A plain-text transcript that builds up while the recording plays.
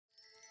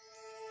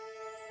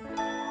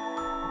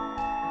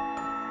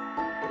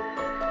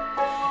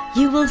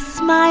You will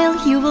smile,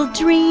 you will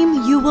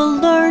dream, you will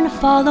learn,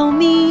 follow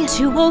me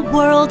to a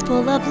world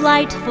full of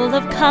light, full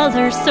of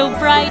colors so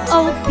bright.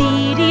 Oh,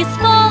 Beadies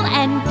fall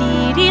and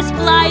Beadies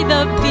fly,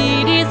 the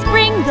Beadies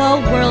bring the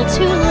world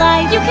to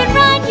life. You can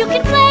run, you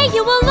can play,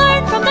 you will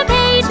learn from the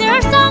page. There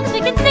are songs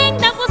we can sing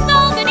that will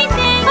solve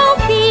anything. Oh,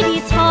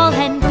 Beadies fall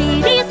and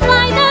Beadies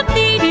fly, the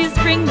Beadies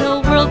bring the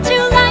world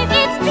to life.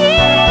 It's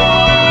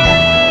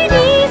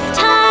Beadies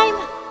time!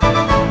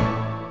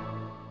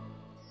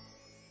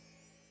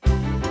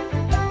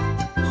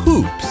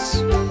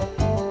 Hoops.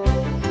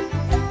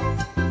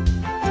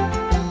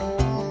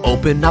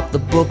 Open up the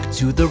book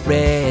to the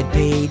red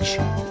page.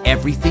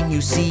 Everything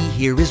you see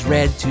here is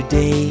red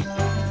today.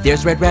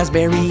 There's red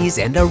raspberries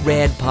and a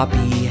red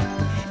poppy.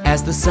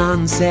 As the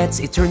sun sets,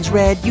 it turns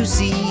red, you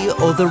see.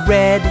 Oh, the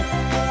red,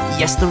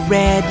 yes, the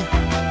red.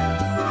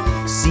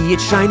 See it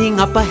shining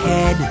up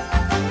ahead.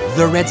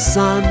 The red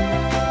sun,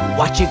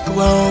 watch it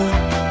glow.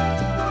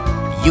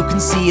 You can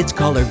see its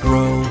color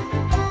grow.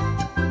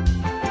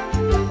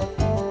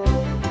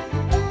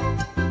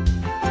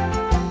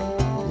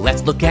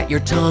 Let's look at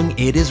your tongue,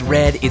 it is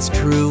red, it's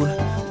true.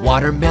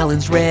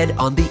 Watermelon's red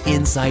on the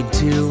inside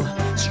too.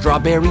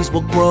 Strawberries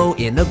will grow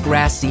in a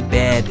grassy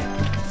bed.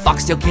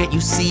 Foxtail, can't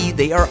you see,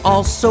 they are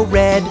also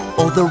red.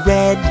 Oh, the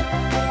red,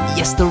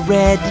 yes, the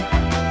red.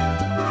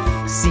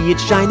 See it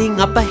shining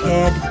up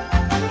ahead.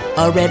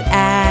 A red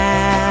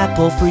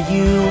apple for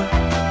you.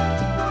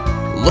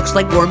 Looks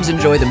like worms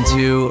enjoy them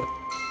too.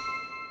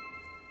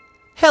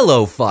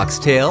 Hello,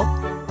 Foxtail.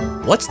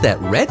 What's that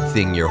red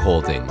thing you're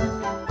holding?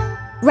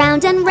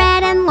 Round and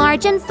red and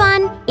large and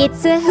fun.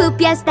 It's a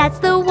hoop, yes, that's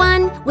the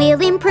one.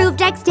 We'll improve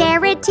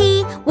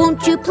dexterity.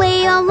 Won't you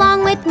play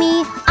along with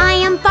me? I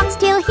am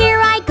Foxtail, here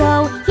I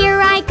go.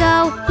 Here I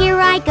go, here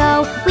I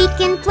go. We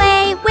can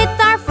play with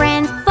our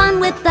friends.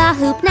 Fun with the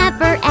hoop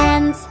never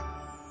ends.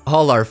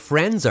 All our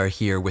friends are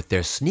here with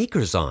their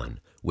sneakers on,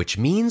 which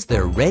means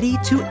they're ready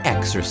to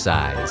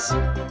exercise.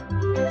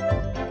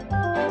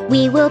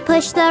 We will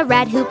push the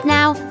red hoop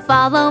now.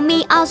 Follow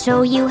me, I'll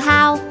show you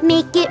how.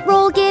 Make it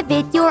roll, give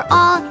it your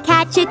all.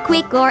 Catch it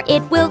quick or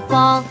it will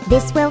fall.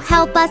 This will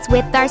help us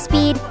with our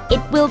speed. It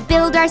will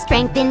build our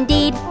strength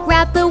indeed.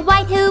 Grab the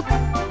white hoop,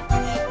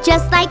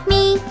 just like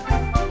me.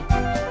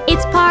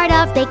 It's part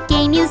of the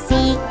game, you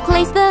see.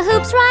 Place the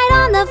hoops right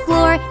on the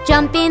floor.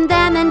 Jump in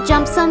them and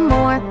jump some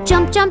more.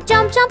 Jump, jump,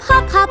 jump, jump,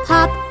 hop, hop,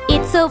 hop.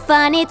 It's so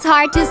fun, it's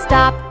hard to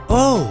stop.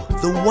 Oh,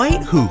 the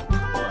white hoop.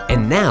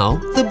 And now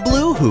the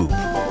blue hoop.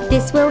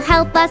 This will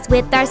help us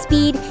with our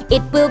speed.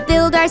 It will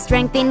build our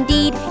strength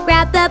indeed.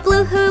 Grab the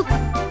blue hoop,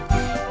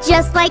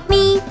 just like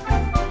me.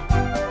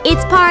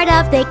 It's part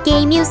of the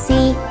game, you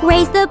see.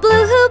 Raise the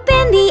blue hoop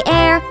in the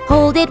air.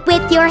 Hold it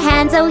with your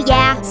hands, oh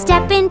yeah.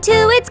 Step into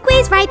it,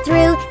 squeeze right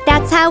through.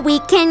 That's how we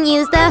can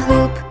use the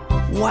hoop.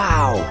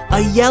 Wow,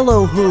 a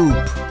yellow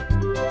hoop.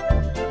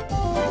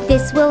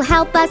 This will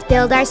help us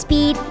build our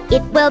speed.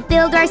 It will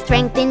build our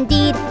strength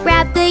indeed.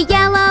 Grab the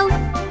yellow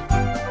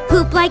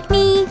hoop like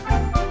me.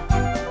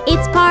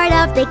 It's part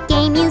of the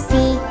game, you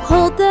see.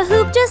 Hold the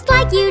hoop just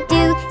like you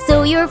do,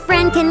 so your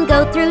friend can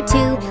go through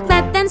too.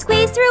 Let them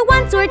squeeze through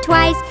once or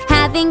twice.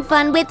 Having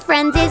fun with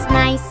friends is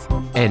nice.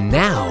 And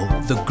now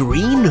the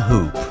green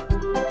hoop.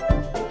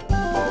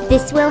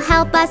 This will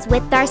help us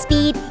with our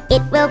speed.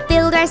 It will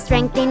build our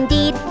strength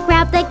indeed.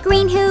 Grab the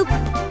green hoop,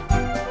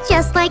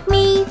 just like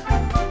me.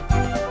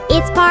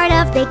 It's part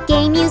of the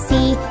game, you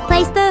see.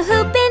 Place the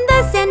hoop in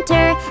the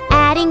center.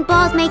 Adding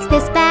balls makes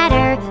this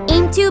better.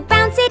 Aim to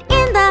bounce it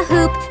in the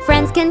hoop.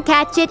 Friends can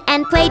catch it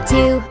and play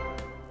too.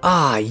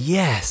 Ah,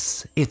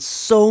 yes. It's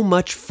so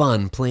much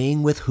fun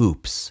playing with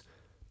hoops.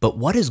 But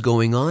what is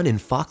going on in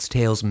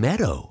Foxtail's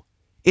meadow?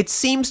 It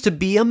seems to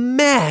be a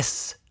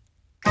mess.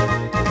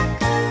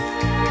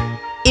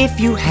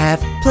 If you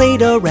have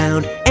played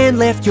around and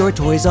left your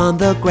toys on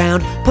the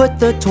ground, put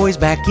the toys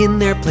back in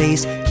their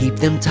place. Keep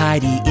them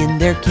tidy in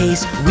their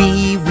case.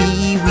 We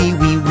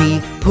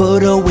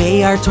put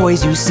away our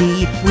toys, you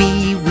see.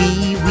 We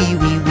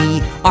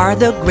are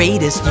the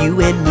greatest, you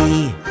and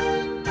me.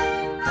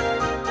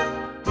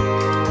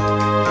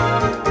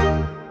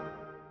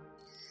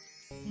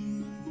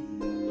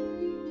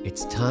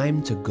 It's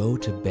time to go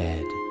to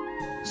bed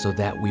so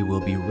that we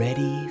will be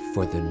ready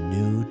for the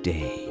new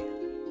day.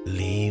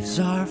 Leaves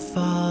are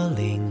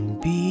falling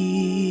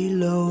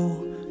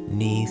below,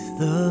 'neath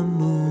the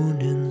moon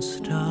and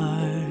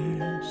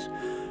stars.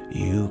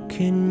 You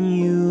can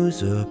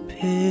use a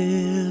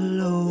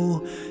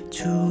pillow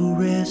to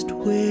rest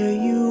where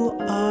you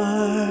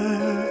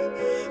are.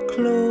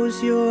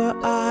 Close your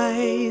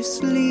eyes,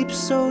 sleep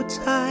so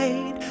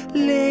tight.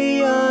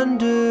 Lay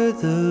under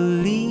the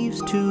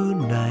leaves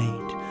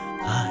tonight.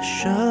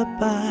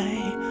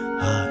 Hush-a-bye,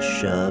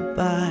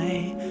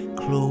 hush-a-bye.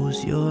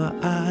 Close your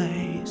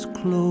eyes,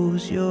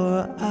 close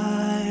your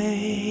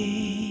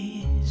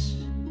eyes.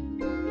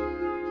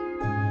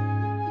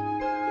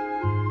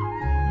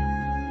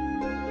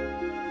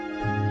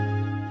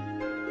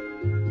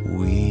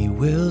 We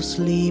will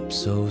sleep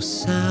so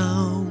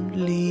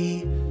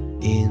soundly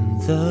in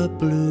the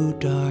blue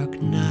dark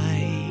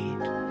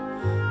night.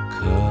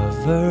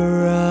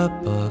 Cover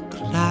up a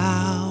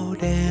cloud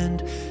and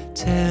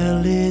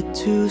tell it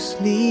to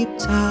sleep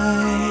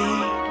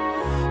tight.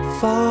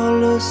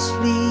 Fall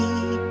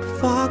asleep,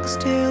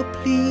 Foxtail,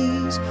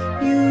 please.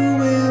 You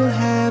will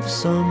have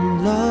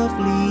some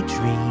lovely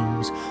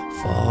dreams.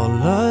 Fall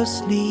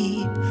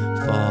asleep,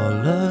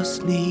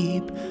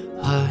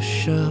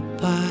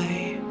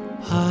 hush-a-bye,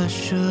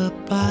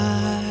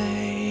 hush-a-bye.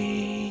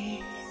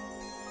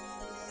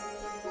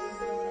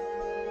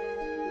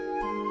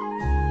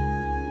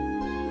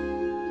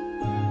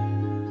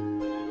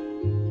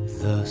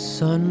 The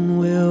sun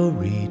will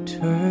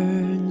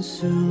return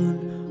soon.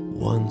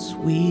 Once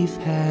we've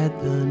had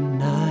the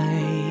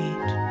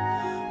night,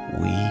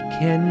 we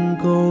can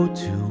go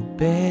to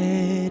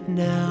bed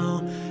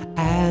now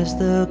as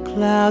the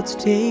clouds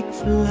take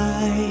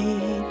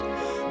flight.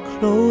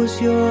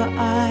 Close your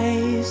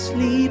eyes,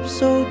 sleep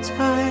so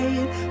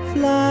tight,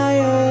 fly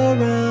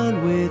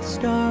around with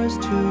stars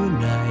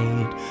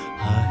tonight.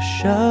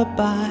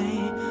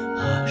 Hush-a-bye,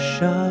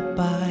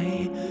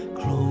 hush-a-bye,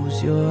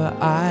 close your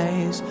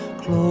eyes,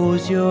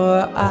 close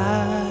your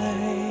eyes.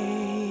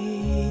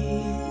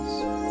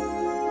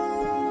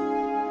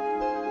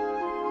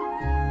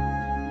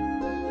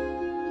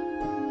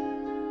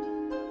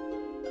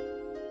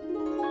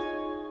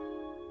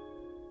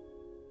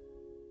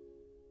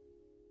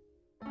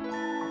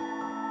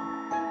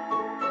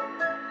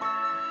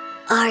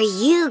 Are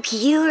you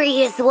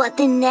curious what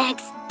the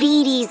next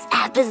Beadies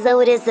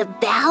episode is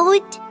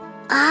about?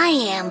 I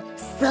am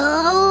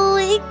so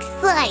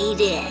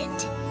excited!